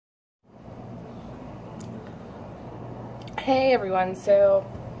Hey everyone, so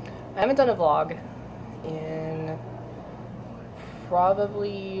I haven't done a vlog in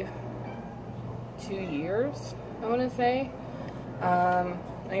probably 2 years, I want to say. I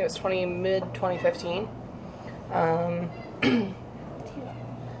think it was mid-2015. I'm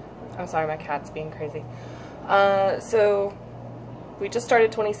sorry, my cat's being crazy. So we just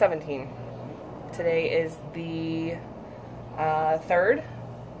started 2017. Today is the 3rd.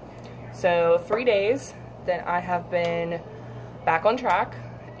 So 3 days that I have been back on track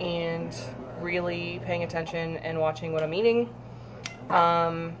and really paying attention and watching what I'm eating.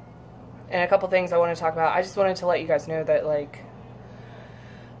 And a couple things I want to talk about. I just wanted to let you guys know that, like,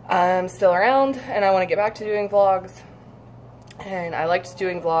 I'm still around and I want to get back to doing vlogs. And I liked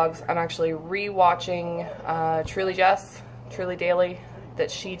doing vlogs. I'm actually re-watching Truly Jess, Truly Daily,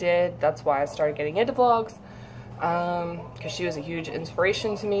 that she did. That's why I started getting into vlogs. Because she was a huge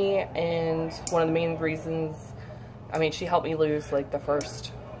inspiration to me, and one of the main reasons, I mean, she helped me lose like the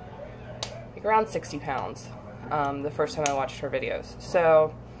first, like around 60 pounds, the first time I watched her videos.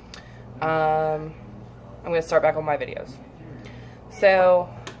 So, I'm going to start back on my videos. So,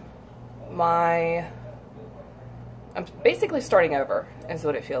 I'm basically starting over, is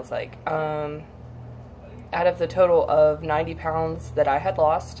what it feels like. Out of the total of 90 pounds that I had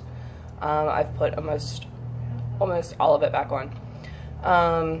lost, I've put almost all of it back on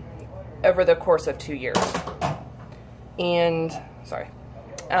over the course of 2 years. And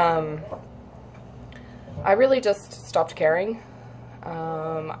I really just stopped caring.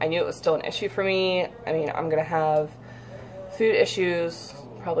 I knew it was still an issue for me. I mean, I'm gonna have food issues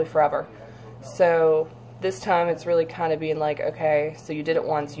probably forever. So this time it's really kind of being like, okay, so you did it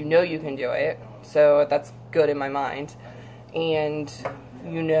once, you know you can do it, so that's good in my mind. And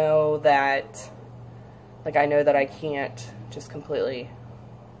you know that, like, I know that I can't just completely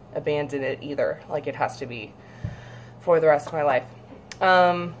abandon it either. Like, it has to be for the rest of my life.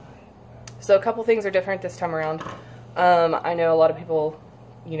 So a couple things are different this time around. I know a lot of people,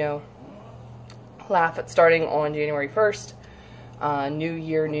 you know, laugh at starting on January 1st. New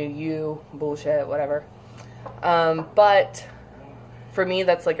year, new you, bullshit, whatever. But for me,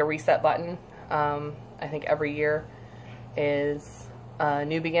 that's like a reset button. I think every year is a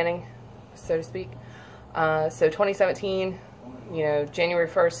new beginning, so to speak. So 2017, you know, January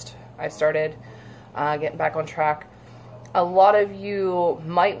 1st, I started getting back on track. A lot of you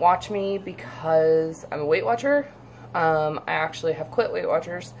might watch me because I'm a Weight Watcher. I actually have quit Weight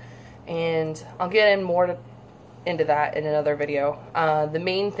Watchers, and I'll get in more into that in another video. The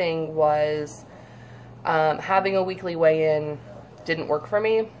main thing was having a weekly weigh-in didn't work for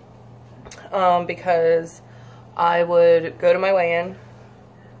me because I would go to my weigh-in.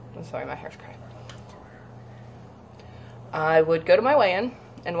 I'm sorry, my hair's crying. I would go to my weigh-in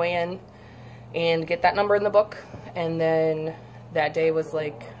and weigh in and get that number in the book, and then that day was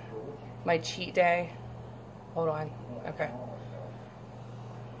like my cheat day. Hold on. Okay.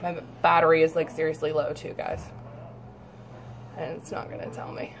 My battery is like seriously low too, guys. And it's not gonna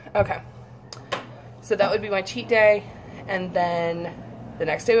tell me. Okay. So that would be my cheat day, and then the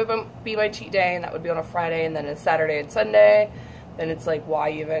next day would be my cheat day, and that would be on a Friday, and then a Saturday and Sunday. Then it's like, why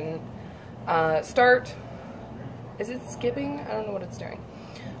even start? Is it skipping? I don't know what it's doing.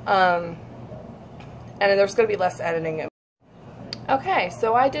 And there's going to be less editing. Okay,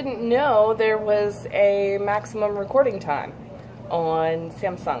 so I didn't know there was a maximum recording time on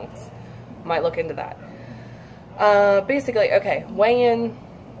Samsungs. Might look into that. Basically, okay, weigh-in,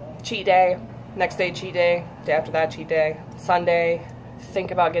 cheat day, next day cheat day, day after that cheat day, Sunday,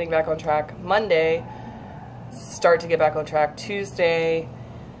 think about getting back on track, Monday, start to get back on track, Tuesday,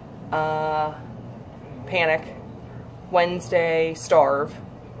 panic, Wednesday, starve,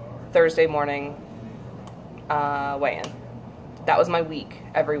 Thursday morning, weigh-in. That was my week,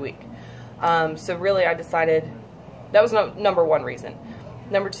 every week. So really I decided, that was number one reason.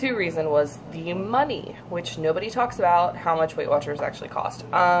 Number two reason was the money, which nobody talks about how much Weight Watchers actually cost.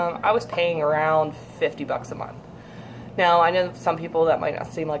 I was paying around 50 bucks a month. Now, I know some people that might not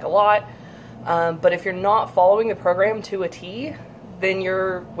seem like a lot, but if you're not following the program to a T, then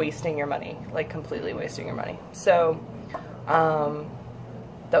you're wasting your money, like completely wasting your money. So,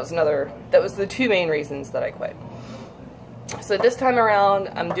 that was the two main reasons that I quit. So this time around,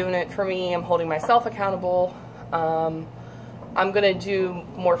 I'm doing it for me. I'm holding myself accountable. I'm going to do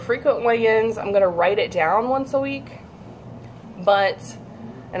more frequent weigh-ins. I'm going to write it down once a week. And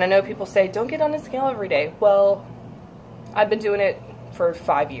I know people say, don't get on a scale every day. Well, I've been doing it for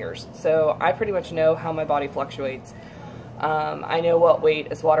 5 years, so I pretty much know how my body fluctuates. I know what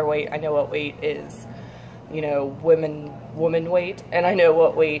weight is water weight. I know what weight is, you know, woman weight. And I know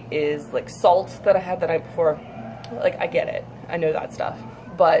what weight is like salt that I had the night before. like, I get it. I know that stuff.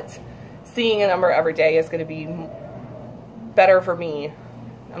 But seeing a number every day is going to be better for me.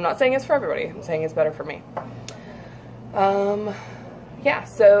 I'm not saying it's for everybody. I'm saying it's better for me. Yeah,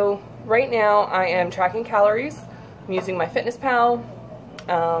 so right now I am tracking calories. I'm using my FitnessPal.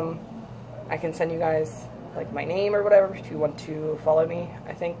 I can send you guys like my name or whatever if you want to follow me.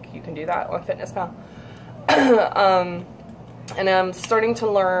 I think you can do that on FitnessPal. And I'm starting to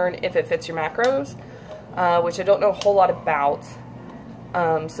learn if it fits your macros, which I don't know a whole lot about.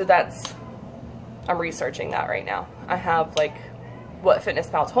 So I'm researching that right now. I have like what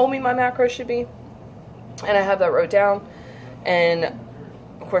FitnessPal told me my macros should be, and I have that wrote down. And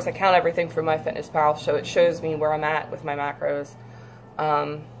of course I count everything from my FitnessPal, so it shows me where I'm at with my macros.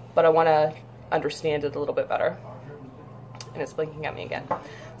 But I want to understand it a little bit better. And it's blinking at me again.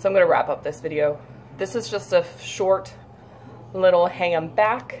 So I'm going to wrap up this video. This is just a short little hang 'em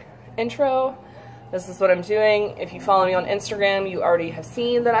back intro. This is what I'm doing. If you follow me on Instagram, you already have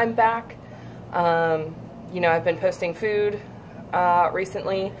seen that I'm back. You know, I've been posting food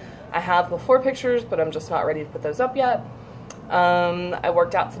recently. I have before pictures, but I'm just not ready to put those up yet. I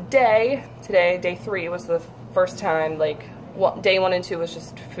worked out today. Today, day 3, was the first time, like, day 1 and 2 was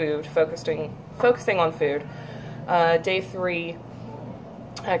just food, focusing on food. Day 3,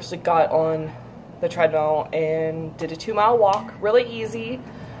 I actually got on the treadmill and did a 2-mile walk, really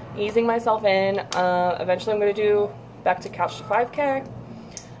easing myself in. Eventually I'm going to do back to couch to 5K,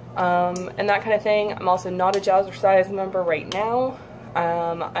 and that kind of thing. I'm also not a Jazzercise member right now.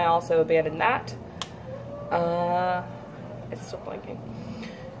 I also abandoned that. It's still blinking.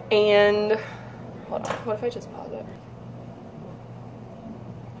 And hold on, what if I just pause it?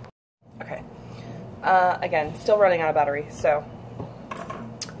 Okay. Again, still running out of battery, so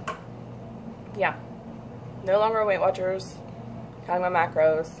yeah. No longer Weight Watchers, counting my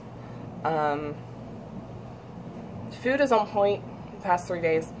macros. Food is on point the past 3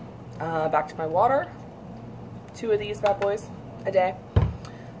 days. Back to my water. 2 of these bad boys a day.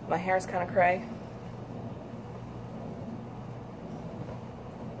 My hair is kind of cray.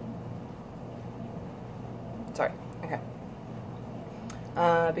 Sorry, okay.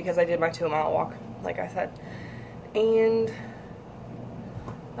 Because I did my 2-mile walk, like I said. And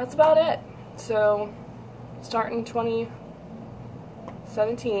that's about it. So, starting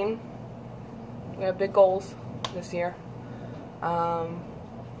 2017, we have big goals this year.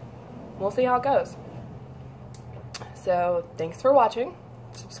 We'll see how it goes. So, thanks for watching.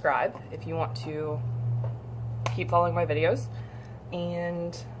 Subscribe if you want to keep following my videos.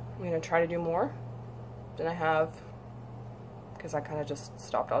 And I'm going to try to do more than I have, because I kind of just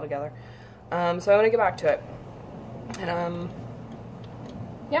stopped altogether. So I'm going to get back to it. And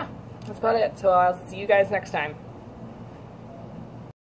yeah, that's about it. So I'll see you guys next time.